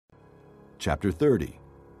Chapter 30.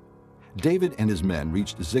 David and his men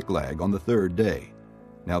reached Ziklag on the third day.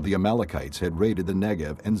 Now the Amalekites had raided the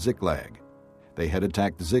Negev and Ziklag. They had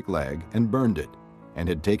attacked Ziklag and burned it, and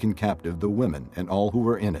had taken captive the women and all who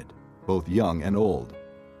were in it, both young and old.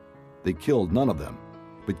 They killed none of them,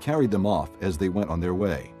 but carried them off as they went on their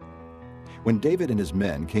way. When David and his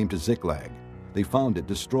men came to Ziklag, they found it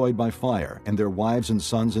destroyed by fire, and their wives and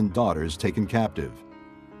sons and daughters taken captive.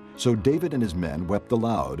 So David and his men wept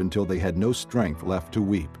aloud until they had no strength left to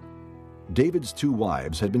weep. David's 2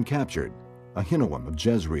 wives had been captured, Ahinoam of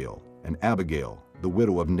Jezreel and Abigail, the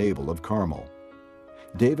widow of Nabal of Carmel.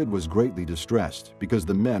 David was greatly distressed because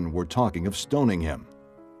the men were talking of stoning him.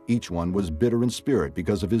 Each one was bitter in spirit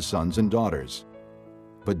because of his sons and daughters.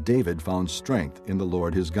 But David found strength in the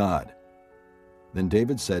Lord his God. Then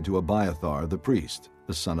David said to Abiathar the priest,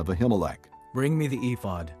 the son of Ahimelech, "Bring me the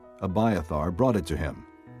ephod." Abiathar brought it to him,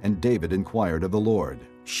 and David inquired of the Lord,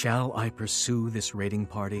 "Shall I pursue this raiding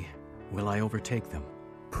party? Will I overtake them?"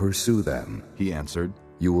 "Pursue them," he answered.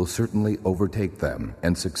 "You will certainly overtake them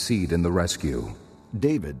and succeed in the rescue."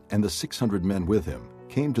 David and the 600 men with him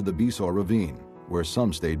came to the Besor ravine, where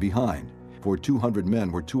some stayed behind, for 200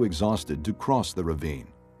 men were too exhausted to cross the ravine.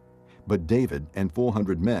 But David and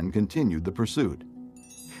 400 men continued the pursuit.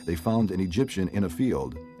 They found an Egyptian in a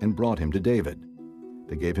field and brought him to David.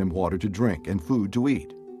 They gave him water to drink and food to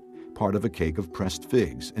eat, part of a cake of pressed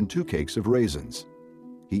figs and 2 cakes of raisins.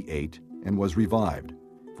 He ate and was revived,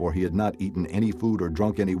 for he had not eaten any food or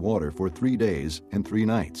drunk any water for 3 days and 3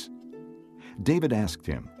 nights. David asked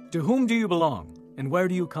him, "To whom do you belong, and where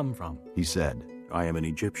do you come from?" He said, "I am an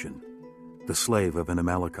Egyptian, the slave of an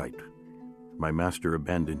Amalekite. My master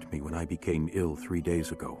abandoned me when I became ill 3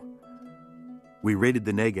 days ago. We raided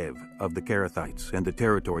the Negev of the Kerethites and the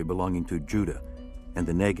territory belonging to Judah and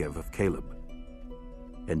the Negev of Caleb.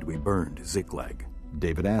 And we burned Ziklag."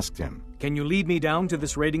 David asked him, "Can you lead me down to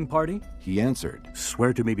this raiding party?" He answered,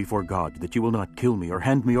 "Swear to me before God that you will not kill me or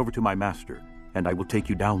hand me over to my master, and I will take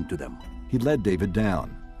you down to them." He led David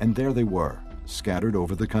down, and there they were, scattered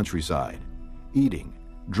over the countryside, eating,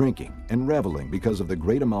 drinking, and reveling because of the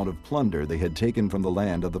great amount of plunder they had taken from the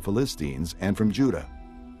land of the Philistines and from Judah.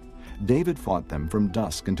 David fought them from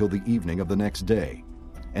dusk until the evening of the next day,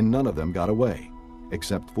 and none of them got away,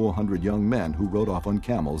 except 400 young men who rode off on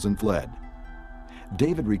camels and fled.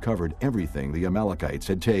 David recovered everything the Amalekites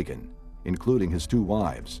had taken, including his 2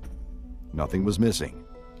 wives. Nothing was missing,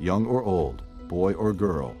 young or old, boy or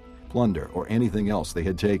girl, plunder or anything else they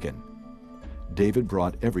had taken. David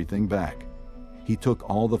brought everything back. He took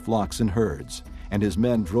all the flocks and herds, and his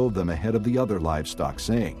men drove them ahead of the other livestock,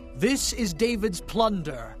 saying, "This is David's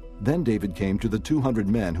plunder." Then David came to the 200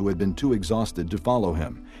 men who had been too exhausted to follow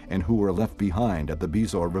him and who were left behind at the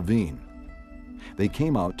Besor ravine. They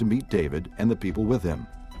came out to meet David and the people with him.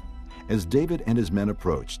 As David and his men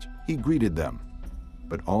approached, he greeted them.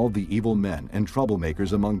 But all the evil men and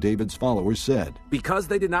troublemakers among David's followers said, "Because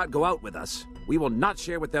they did not go out with us, we will not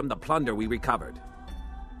share with them the plunder we recovered.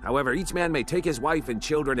 However, each man may take his wife and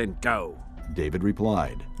children and go." David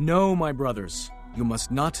replied, "No, my brothers, you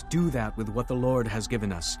must not do that with what the Lord has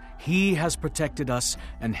given us. He has protected us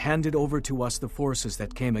and handed over to us the forces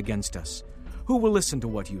that came against us. Who will listen to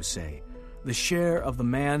what you say? The share of the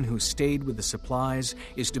man who stayed with the supplies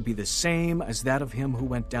is to be the same as that of him who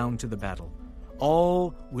went down to the battle.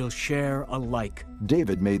 All will share alike."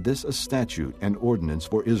 David made this a statute and ordinance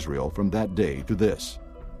for Israel from that day to this.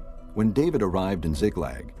 When David arrived in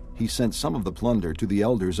Ziklag, he sent some of the plunder to the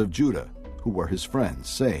elders of Judah, who were his friends,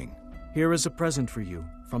 saying, "Here is a present for you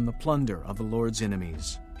from the plunder of the Lord's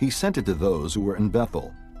enemies." He sent it to those who were in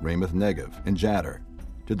Bethel, Ramoth Negev, and Jadar,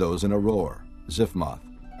 to those in Aroer, Ziphmoth,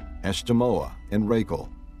 Eshtemoa, and Rachel,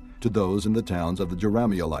 to those in the towns of the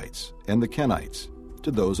Jerahmeelites and the Kenites,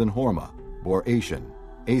 to those in Hormah, Bor-Ashan,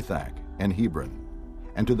 Athak, and Hebron,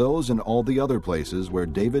 and to those in all the other places where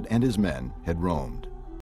David and his men had roamed.